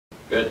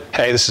Good.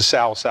 Hey, this is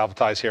Sal with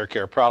Salvatize Hair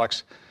Care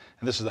Products,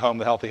 and this is the home of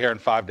the Healthy Hair in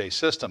 5-Day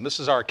System. This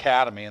is our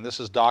academy, and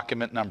this is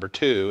document number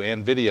 2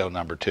 and video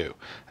number 2.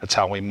 That's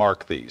how we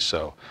mark these.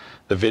 So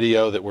the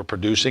video that we're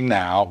producing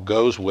now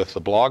goes with the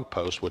blog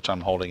post, which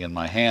I'm holding in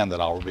my hand, that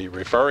I'll be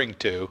referring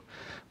to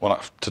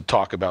to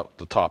talk about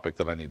the topic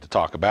that I need to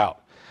talk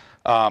about.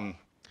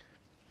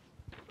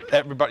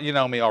 Everybody, you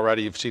know me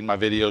already. You've seen my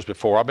videos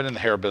before. I've been in the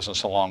hair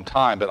business a long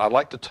time, but I'd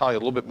like to tell you a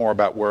little bit more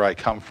about where I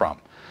come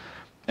from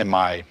in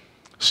my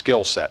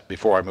skill set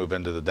before I move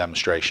into the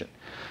demonstration.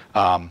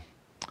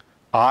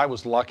 I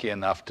was lucky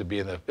enough to be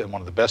in one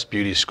of the best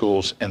beauty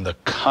schools in the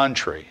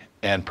country,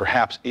 and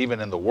perhaps even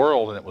in the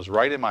world, and it was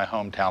right in my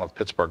hometown of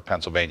Pittsburgh,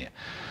 Pennsylvania.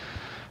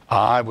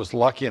 I was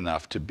lucky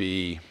enough to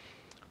be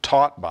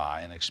taught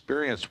by and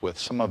experienced with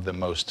some of the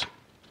most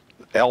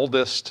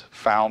eldest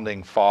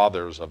founding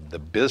fathers of the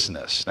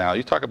business. Now,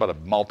 you talk about a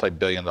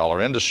multi-billion-dollar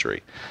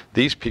industry.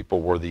 These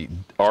people were the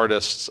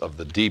artists of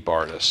the deep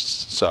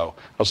artists. So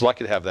I was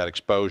lucky to have that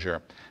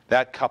exposure.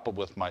 That, coupled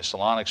with my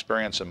salon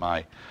experience and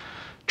my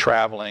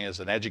traveling as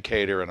an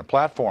educator and a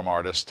platform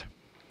artist,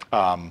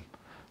 I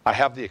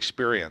have the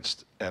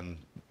experience, and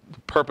the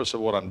purpose of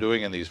what I'm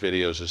doing in these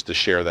videos is to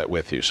share that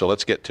with you. So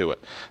let's get to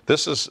it.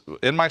 This is,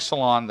 in my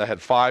salon, I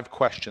had 5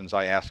 questions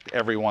I asked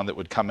everyone that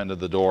would come into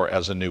the door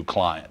as a new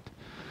client.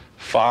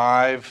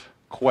 5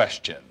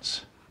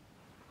 questions.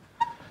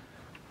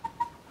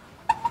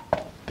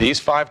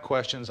 These 5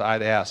 questions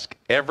I'd ask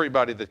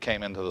everybody that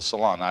came into the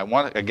salon. I'm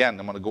going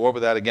to go over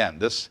that again.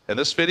 This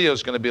video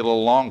is going to be a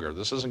little longer.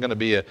 This isn't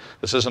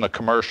a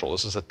commercial.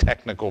 This is a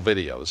technical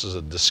video. This is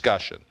a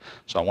discussion.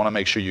 So I want to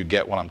make sure you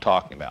get what I'm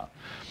talking about.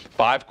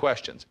 5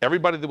 questions.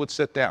 Everybody that would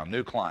sit down,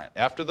 new client.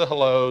 After the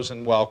hellos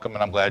and welcome,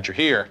 and I'm glad you're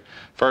here,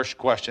 first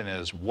question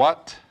is,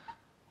 what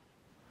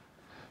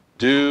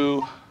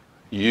do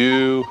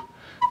you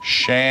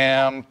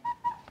shampoo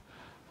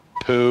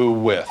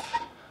with?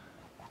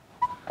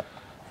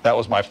 That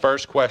was my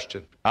first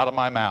question out of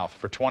my mouth.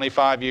 For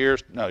 25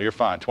 years, no, you're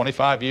fine,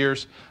 25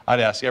 years, I'd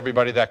ask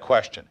everybody that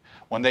question.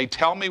 When they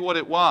tell me what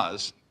it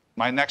was,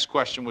 my next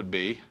question would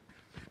be,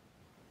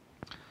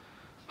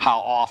 how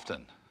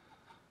often?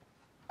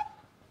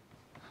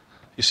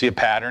 You see a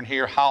pattern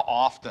here? How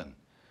often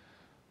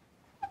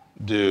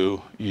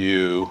do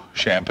you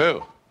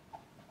shampoo?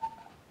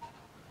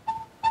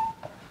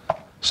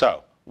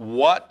 So,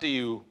 what do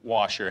you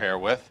wash your hair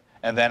with?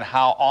 And then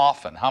how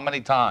often? How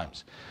many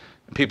times?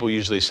 People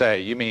usually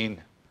say, you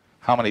mean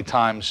how many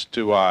times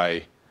do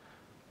I,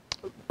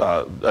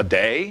 a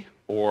day?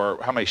 Or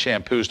how many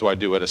shampoos do I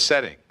do at a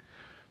setting?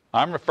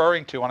 I'm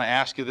referring to, when I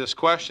ask you this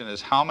question,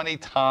 is how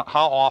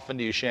often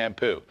do you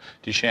shampoo?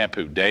 Do you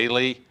shampoo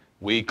daily,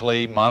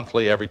 weekly,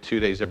 monthly, every 2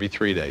 days, every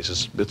 3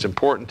 days? It's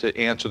important to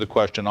answer the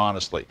question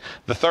honestly.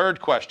 The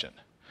third question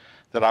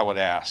that I would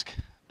ask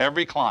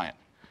every client,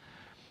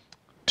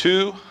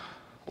 2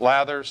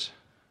 lathers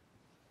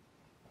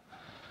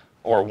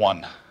or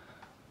 1?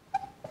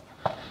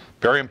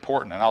 Very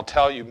important, and I'll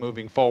tell you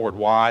moving forward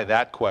why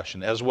that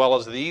question, as well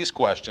as these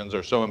questions,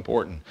 are so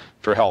important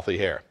for healthy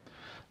hair.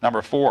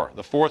 Number 4,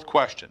 the 4th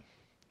question.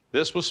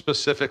 This was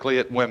specifically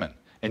at women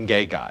and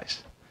gay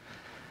guys.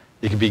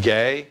 You can be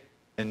gay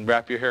and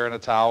wrap your hair in a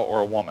towel,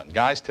 or a woman.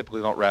 Guys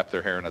typically don't wrap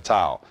their hair in a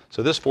towel.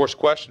 So this 4th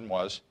question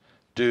was,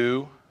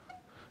 do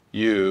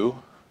you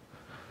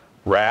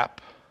wrap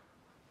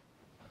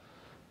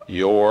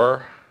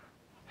your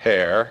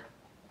hair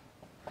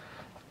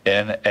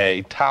in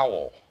a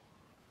towel?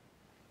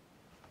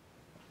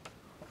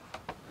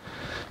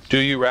 Do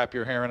you wrap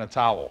your hair in a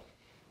towel?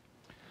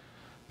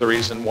 The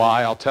reason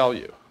why, I'll tell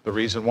you. The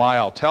reason why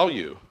I'll tell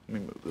you, let me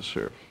move this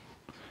here.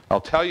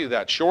 I'll tell you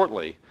that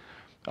shortly.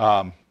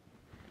 And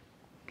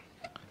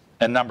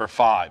number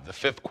 5, the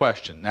 5th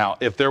question. Now,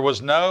 if it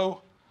was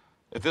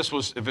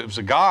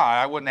a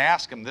guy, I wouldn't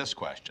ask him this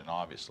question,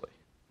 obviously.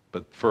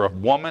 But for a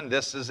woman,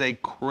 this is a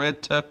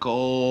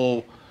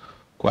critical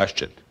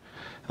question.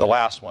 The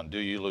last one, do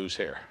you lose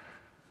hair?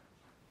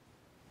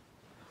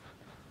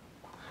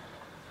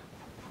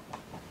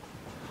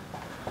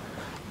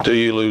 Do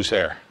you lose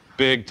hair?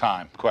 Big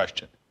time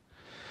question.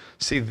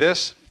 See,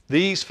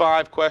 these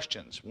 5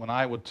 questions, when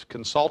I would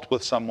consult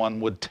with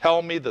someone, would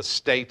tell me the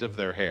state of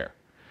their hair.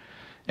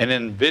 And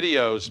in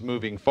videos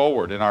moving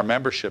forward in our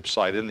membership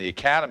site in the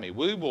academy,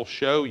 we will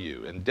show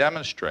you and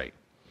demonstrate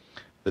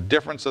the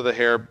difference of the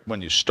hair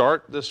when you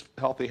start this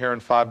Healthy Hair in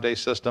 5-Day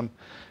System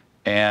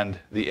and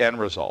the end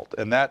result.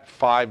 And that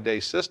 5-day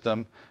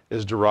system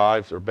is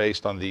derived or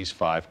based on these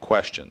 5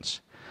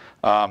 questions.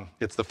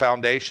 It's the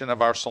foundation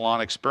of our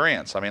salon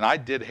experience. I mean, I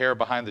did hair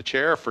behind the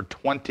chair for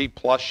 20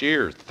 plus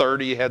years,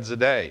 30 heads a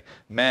day,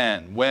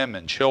 men,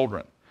 women,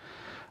 children.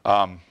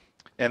 And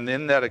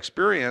in that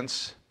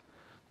experience,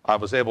 I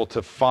was able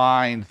to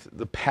find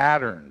the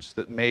patterns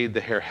that made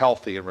the hair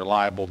healthy and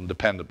reliable and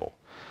dependable.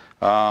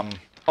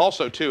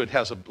 Also, too, it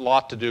has a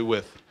lot to do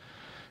with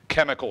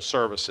chemical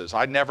services.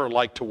 I never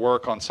liked to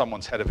work on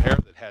someone's head of hair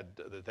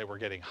that they were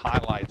getting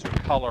highlights or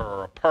color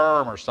or a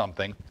perm or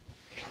something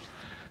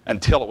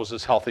until it was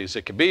as healthy as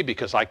it could be,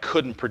 because I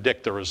couldn't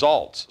predict the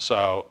results.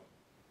 So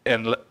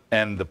And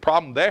the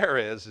problem there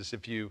is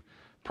if you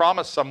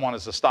promise someone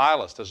as a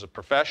stylist, as a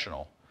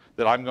professional,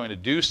 that I'm going to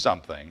do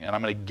something and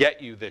I'm going to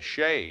get you this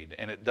shade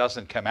and it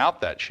doesn't come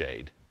out that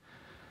shade,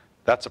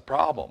 that's a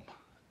problem.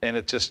 And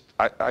it just,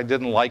 I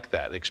didn't like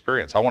that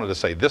experience. I wanted to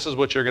say, this is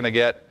what you're going to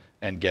get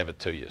and give it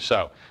to you.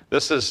 So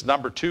this is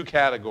number 2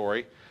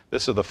 category.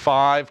 This are the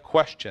 5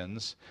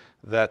 questions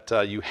that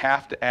you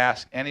have to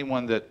ask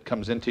anyone that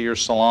comes into your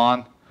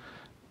salon,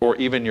 or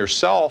even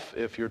yourself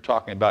if you're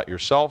talking about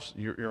yourself,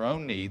 your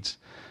own needs.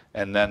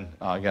 And then,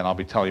 again, I'll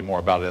be telling you more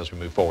about it as we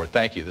move forward.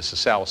 Thank you. This is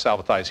Sal with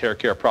Salvati's Hair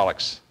Care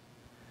Products.